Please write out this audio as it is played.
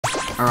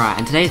Alright,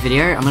 in today's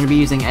video, I'm going to be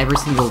using every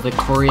single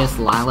victorious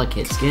Lyla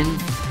kit skin.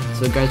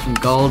 So it goes from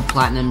gold,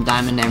 platinum,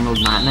 diamond,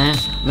 emerald, nightmare.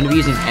 I'm going to be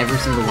using every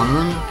single one of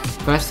them.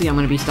 Firstly, I'm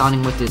going to be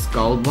starting with this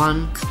gold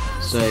one.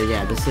 So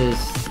yeah, this is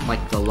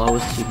like the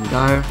lowest you can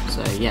go.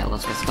 So yeah,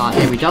 let's get started.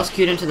 Okay, we just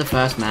queued into the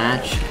first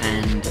match,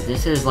 and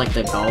this is like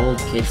the gold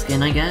kit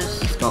skin, I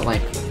guess. It's got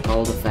like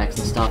gold effects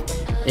and stuff.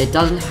 It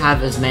doesn't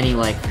have as many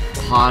like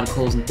hard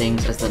calls and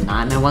things as the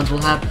nightmare ones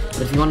will have,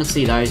 but if you want to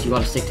see those, you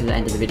got to stick to the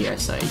end of the video.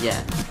 So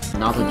yeah,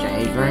 another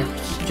Jade, bro.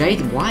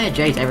 Jade, why are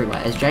Jades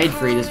everywhere? Is Jade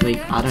free this week?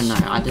 I don't know,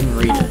 I didn't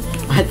read it.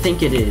 I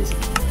think it is.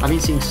 I've been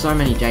seeing so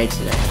many Jades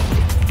today.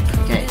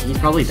 Okay, he's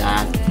probably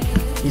bad.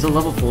 He's a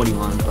level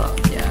 41,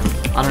 but yeah,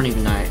 I don't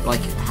even know.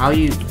 Like, how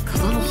you...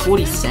 Cause level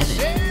 47.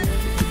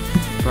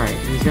 Bro,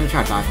 he's gonna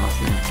try to die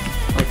past now.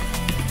 Like,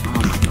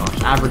 oh my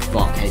gosh, average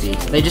bot KD.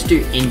 They just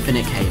do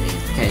infinite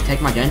KD. Okay,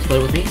 take my gen, split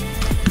it with me.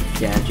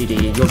 Yeah,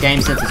 GD. Your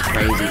game sense is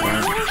crazy,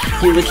 bro.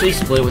 He literally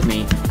split with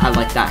me at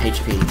like that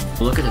HP.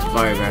 Look at this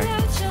bow, bro.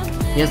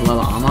 He has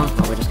leather armor,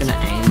 but we're just gonna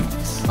aim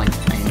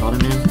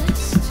bottom him.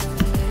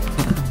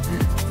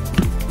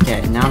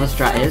 Okay, now the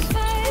strat is...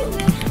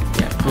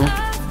 Yeah, cool.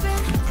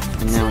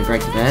 And now we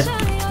break the bed.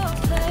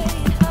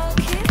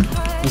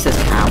 He says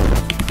coward.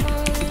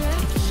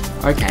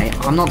 Okay,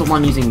 I'm not the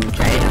one using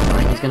Jade,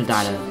 like he's gonna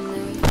die to...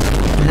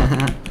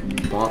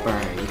 Bot, bro.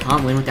 You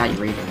can't win without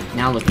your reader.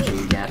 Now look at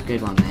you. Yeah,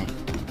 good one, mate.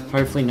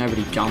 Hopefully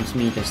nobody jumps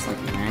me just like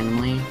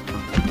randomly.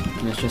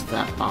 And it's just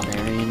that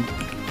barbarian.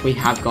 We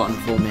have gotten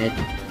full mid,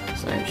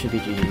 so it should be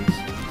GG's.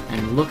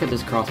 And look at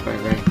this crossbow,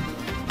 bro.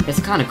 It's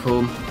kind of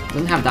cool.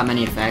 Doesn't have that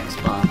many effects,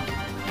 but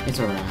it's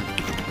alright.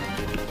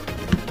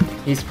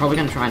 He's probably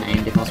gonna try and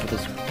aim dip us with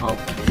this. Oh,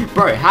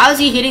 bro, how is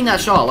he hitting that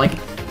shot? Like,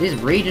 this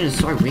region is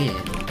so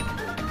weird.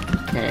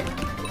 Okay,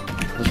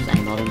 let's just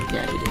aim at him.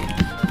 Yeah, GG.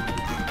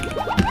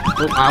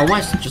 Oh, I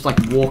almost just like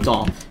walked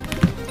off.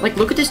 Like,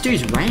 look at this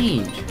dude's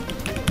range.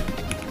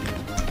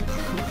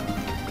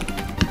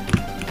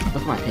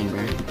 Look at my ping,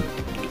 bro.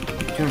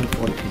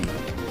 240 ping.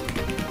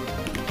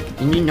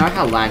 And you know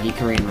how laggy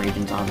Korean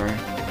regions are, bro.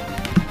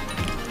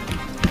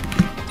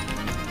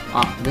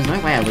 Oh, there's no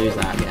way I lose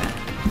that, yeah.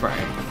 Bro.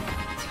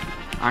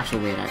 Actual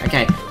weirdo.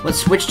 Okay, let's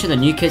switch to the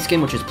new kit skin,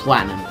 which is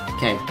platinum.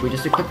 Okay, we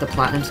just equipped the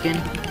platinum skin.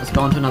 Let's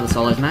go on to another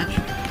solos match.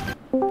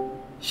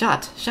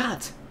 Shut.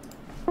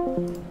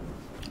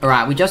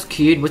 Alright, we just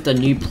queued with the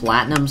new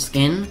platinum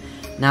skin.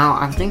 Now,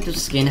 I think the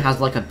skin has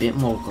like a bit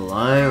more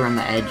glow around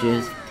the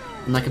edges.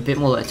 And like a bit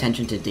more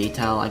attention to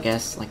detail, I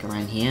guess, like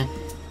around here.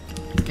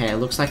 Okay, it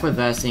looks like we're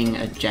versing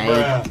a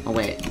Jade. Oh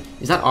wait,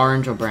 is that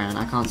orange or brown?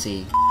 I can't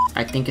see.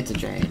 I think it's a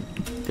Jade.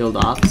 Build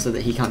up so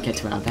that he can't get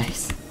to our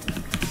base.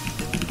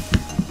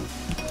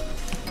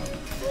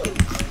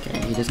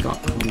 Okay, he just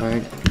got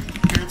comboed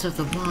out of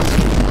the one.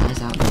 That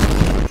is out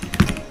there.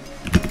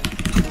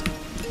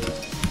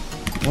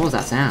 What was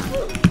that sound?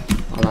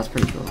 Oh, that's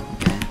pretty cool.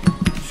 Okay,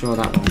 sure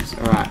that works.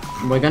 Alright,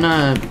 we're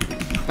gonna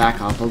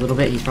back up a little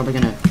bit. He's probably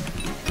gonna...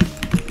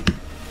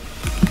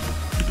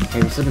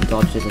 Okay, we sort of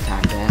dodged his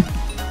attack there.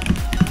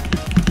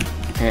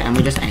 Okay, and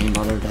we just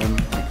aimbotted him,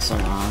 like, so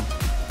hard.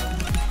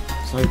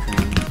 So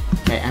crazy.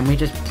 Okay, and we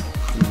just...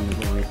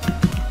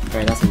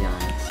 Okay, that's a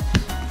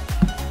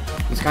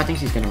yikes. This guy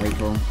thinks he's gonna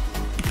recall.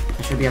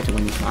 I should be able to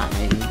win this fight,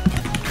 maybe.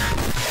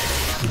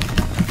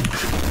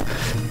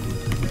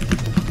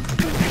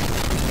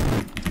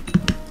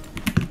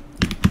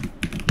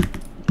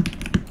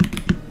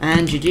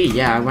 And GG,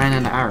 yeah, I ran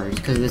out of arrows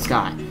because of this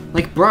guy.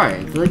 Like,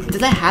 bro, like, do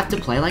they have to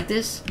play like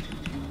this?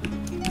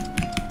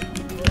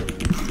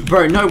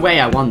 Bro, no way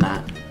I won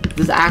that.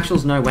 There's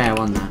actuals no way I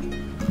won that.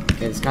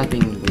 Okay, this guy's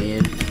being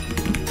weird.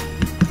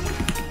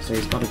 So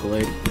he's got a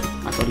glue.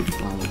 I thought he'd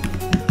flown.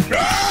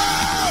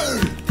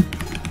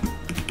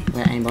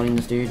 We're aimbotting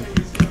this dude.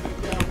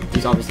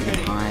 He's obviously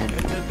gonna hide.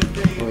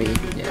 Or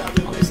yeah,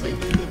 obviously.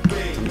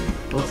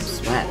 Oh,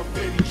 sweat.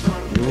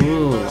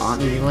 Ooh,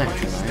 aren't you the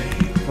Electro, though?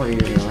 I thought you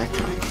were the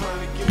Electro.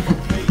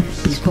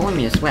 He's calling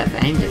me a sweat for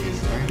aim dipping,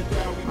 bro.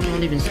 I'm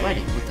not even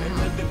sweating. What the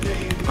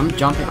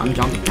hell? I'm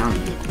jumping down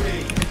here.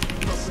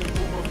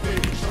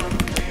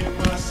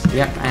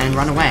 Yep, and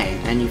run away,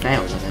 and you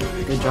failed with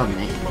it. Good job,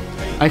 mate.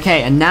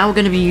 Okay, and now we're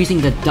going to be using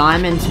the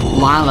Diamond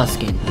Lyla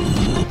skin.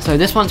 So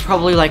this one's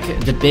probably like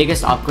the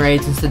biggest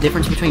upgrade, since the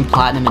difference between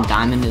Platinum and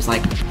Diamond is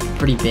like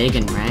pretty big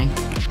in rank.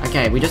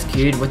 Okay, we just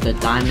queued with the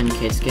Diamond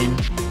kit skin,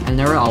 and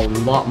there are a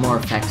lot more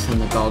effects than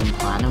the Gold and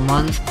Platinum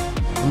ones.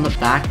 On the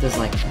back, there's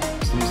like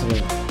some sort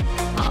of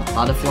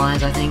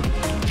butterflies, I think.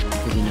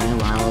 Because you know,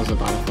 Lyla's a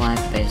butterfly,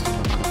 based on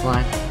a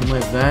butterfly. And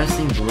we're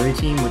versing Blue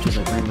Team, which is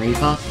a Grim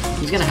Reaper.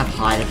 He's gonna have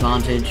height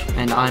advantage,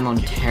 and I'm on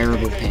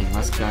terrible ping.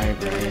 Let's go,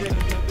 bro.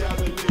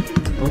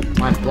 Oh,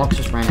 my blocks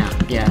just ran out.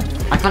 Yeah,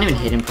 I can't even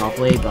hit him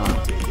properly, but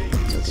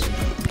it's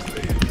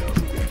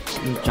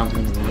okay. He's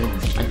jumping in the wood.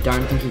 I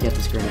don't think he gets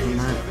a screen from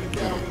that.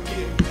 Yeah.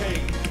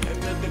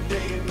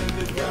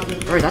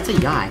 Bro, that's a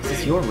yikes.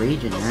 It's your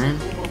region, man.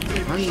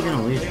 How are you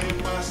gonna lose it?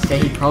 Okay,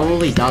 he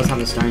probably does have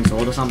a stone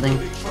sword or something.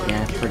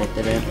 Yeah,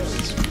 predicted it.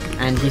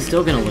 And he's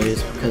still gonna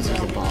lose because he's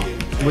a bot.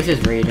 With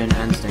his region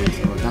and stone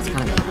sword. That's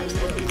kind of nice.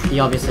 He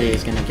obviously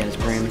is gonna get his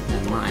broom.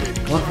 Never mind.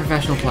 What a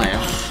professional player.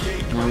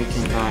 Now we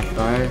can back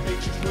bow.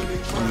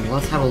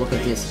 Let's have a look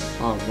at this.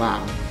 Oh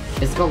wow.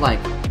 It's got like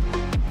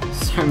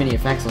so many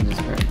effects on this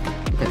bro.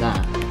 Look at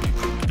that.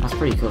 That's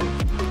pretty cool.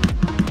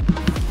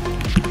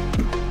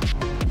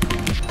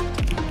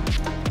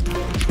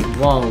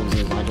 Whoa,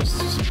 I just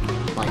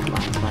like.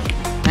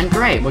 And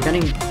great, we're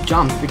getting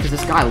jumped because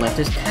this guy left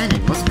his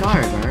cannon. Let's go,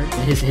 bro.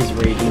 His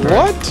reach,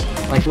 bro. What?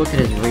 Like, look at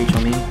his reach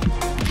on me.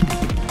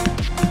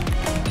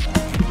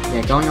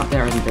 Yeah, going up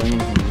there isn't doing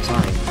anything, I'm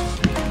sorry.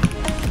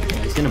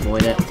 Yeah, he's gonna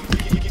avoid it.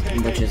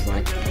 Which is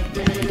like,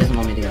 yeah, he doesn't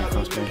want me to go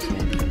crossbow, so.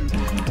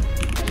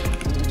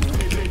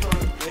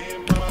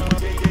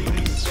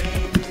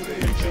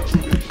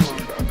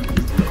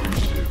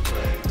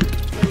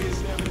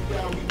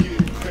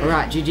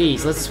 Alright,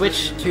 GG's. Let's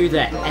switch to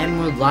the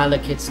Emerald Lyla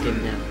kit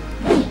skin now.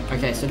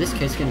 Okay, so this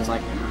kit skin is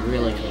like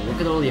really cool. Look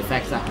at all the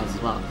effects that has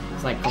as well.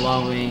 It's like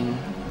glowing.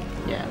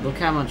 Yeah, look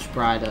how much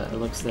brighter it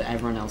looks than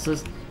everyone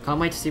else's. Can't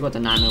wait to see what the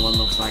Nightmare one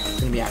looks like. It's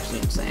gonna be actually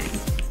insane.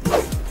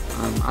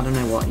 I don't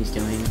know what he's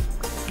doing.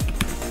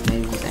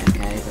 Maybe he's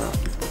AFK, but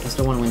I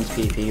still want to win this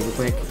PvP real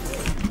quick.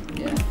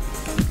 Yeah.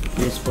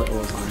 We just split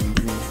all the time.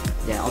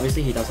 Yeah,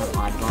 obviously he does have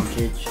high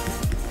advantage.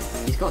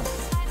 He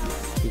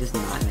does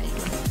Nightmare.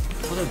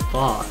 What a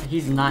bot.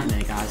 He's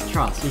Nightmare, guys.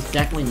 Trust. He's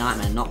definitely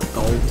Nightmare, not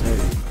Gold too.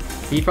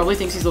 He probably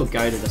thinks he's all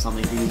goated or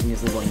something for using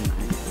his little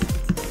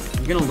emote.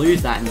 You're gonna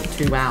lose that in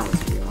 2 hours,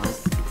 you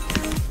realise?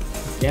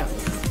 Yep.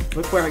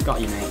 Look where it got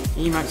you, mate.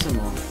 Emote some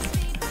more.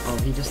 Oh,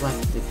 he just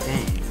left the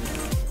game.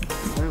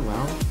 Oh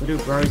well. Little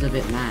bro's a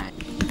bit mad.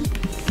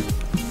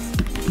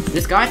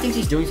 This guy thinks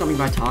he's doing something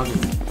by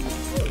targeting.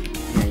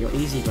 Yeah, you're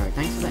easy, bro.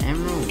 Thanks for the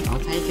emerald. I'll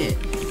take it.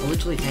 I'll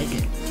literally take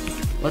it.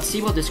 Let's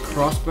see what this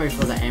crossbow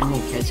for the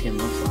emerald kit skin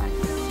looks like.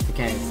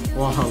 Okay.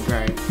 Whoa,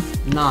 bro.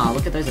 Nah,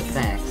 look at those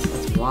effects.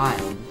 That's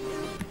wild.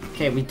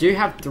 Okay, we do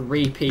have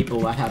 3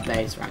 people at our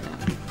base right now.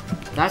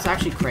 That's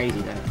actually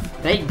crazy, though.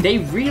 They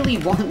really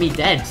want me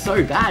dead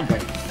so bad, bro.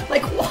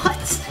 Like, what?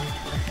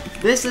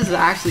 This is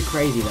actually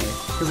crazy, though.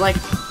 Because, like,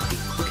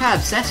 look how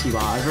obsessed you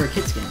are over a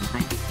kid skin.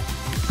 Wait.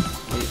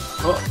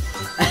 Oh,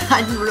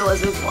 I didn't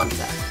realize there was one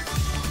set.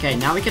 Okay,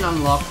 now we can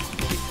unlock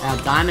our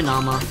diamond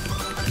armor.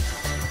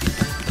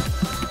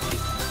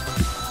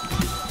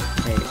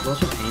 Okay, let's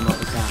just aimbot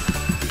this guy.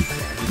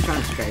 Yeah, he's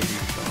trying to straighten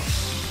that shot.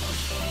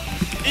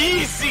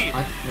 Easy! Wait,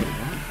 what?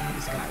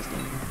 This guy's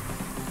doing.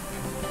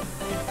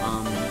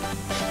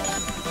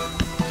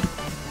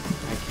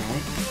 Okay.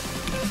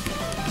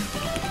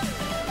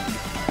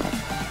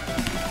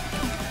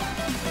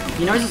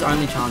 He knows his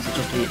only chance is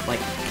just to be, like...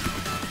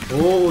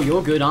 Oh,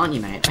 you're good, aren't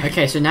you, mate?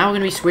 Okay, so now we're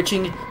gonna be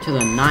switching to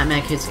the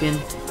Nightmare kit skin.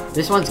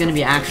 This one's gonna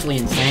be actually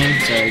insane,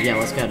 so yeah,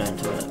 let's get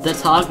into it. The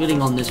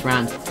targeting on this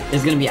round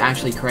is gonna be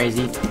actually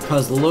crazy,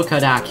 because look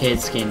at our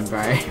kid skin,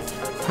 bro.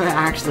 We're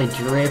actually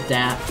dripped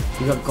out.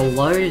 We got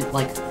glow,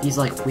 like, these,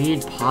 like,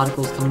 weird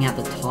particles coming out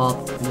the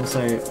top, and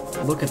also,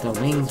 look at the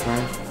wings,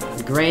 bro.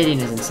 The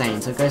gradient is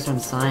insane, so it goes from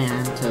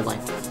cyan to,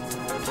 like,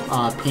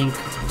 pink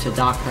to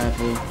dark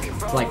purple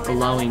to, like,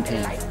 glowing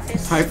pink.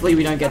 Hopefully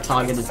we don't get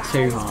targeted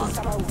too hard.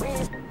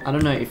 I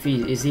don't know if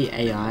is he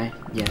AI?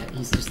 Yeah,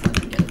 he's just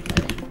letting me get it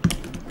better.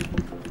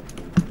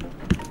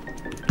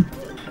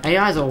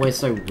 AI is always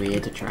so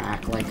weird to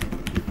track, like...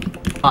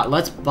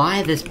 let's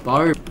buy this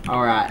bow.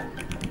 Alright.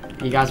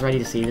 You guys ready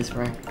to see this,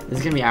 bro? This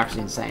is gonna be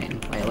actually insane.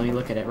 Wait, let me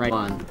look at it. Right,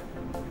 1.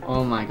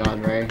 Oh my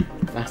god, bro.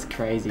 That's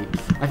crazy.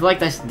 I feel like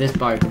this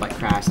bow could, like,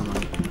 crash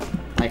someone.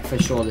 Like, for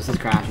sure, this is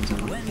crashing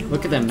someone.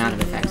 Look at the amount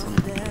of effects on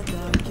it.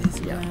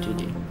 Yeah,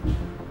 GG.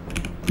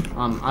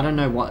 I don't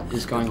know what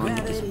is going on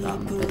with this, the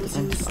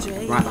defense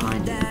right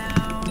behind it.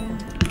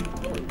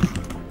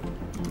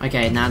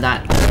 Okay, now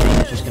that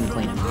thing is just gonna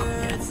clean him up.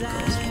 Yeah, of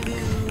course.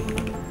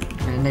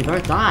 And they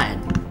both died.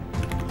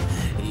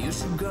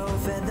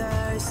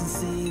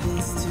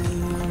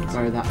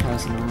 Throw that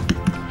person off.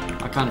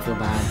 I kind of feel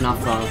bad. Not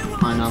for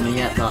Iron Armor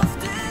yet, but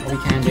what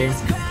we can do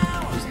is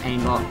just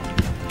aimbot.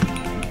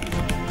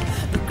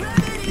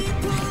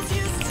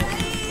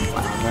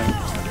 Wow, bro.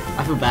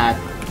 I feel bad.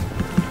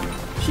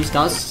 She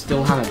does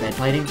still have a bed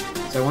plating,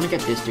 so I want to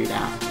get this dude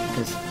out,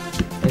 because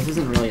this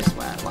isn't really a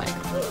sweat, like,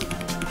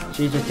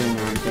 she's just doing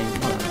her own thing,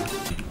 whatever.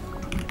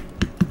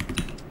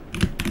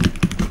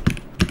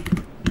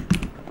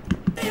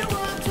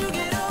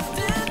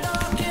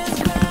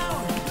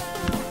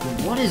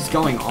 What is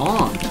going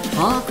on?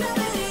 Huh?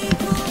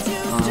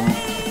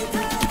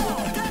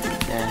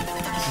 Yeah,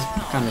 this is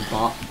kind of a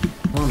bot.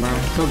 Come on, bro,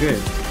 it's so good.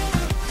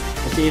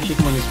 Let's see if she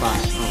can win this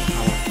fight.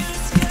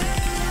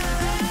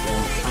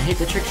 Oh, I hit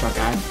the trick shot,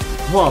 guys.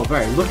 Whoa,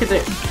 bro, look at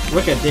this,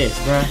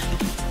 bro.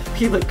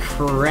 He look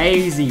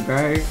crazy,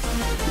 bro.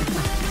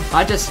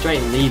 I'd just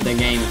straight leave the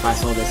game if I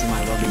saw this in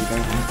my lobby, bro.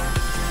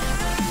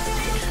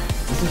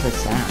 Listen to the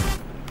sound.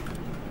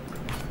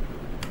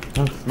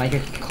 Let's make a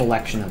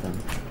collection of them.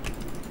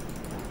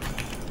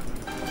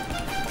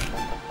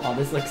 Oh,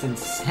 this looks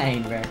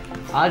insane, bro.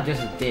 I'd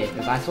just dip.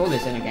 If I saw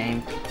this in a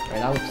game, bro,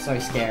 that looks so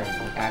scary.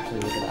 Like, actually,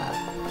 look at that.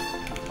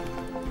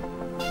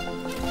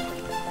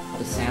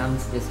 The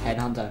sounds this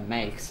headhunter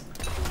makes.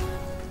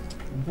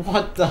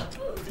 What the?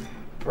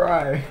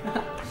 Bro.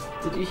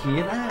 Did you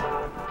hear that?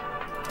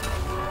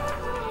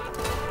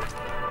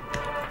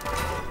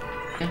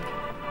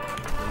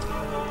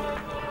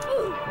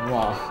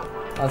 Wow.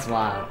 That's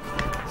wild.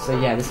 So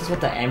yeah, this is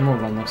what the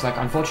emerald one looks like.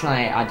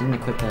 Unfortunately, I didn't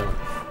equip the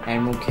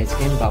emerald kit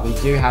skin, but we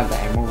do have the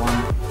emerald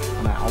one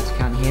on our alt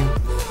account here.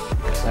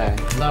 So,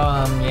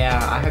 yeah,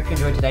 I hope you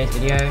enjoyed today's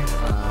video.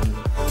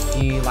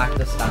 If you like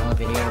the style of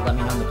video, let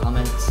me know in the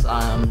comments.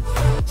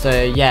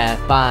 So yeah,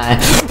 bye.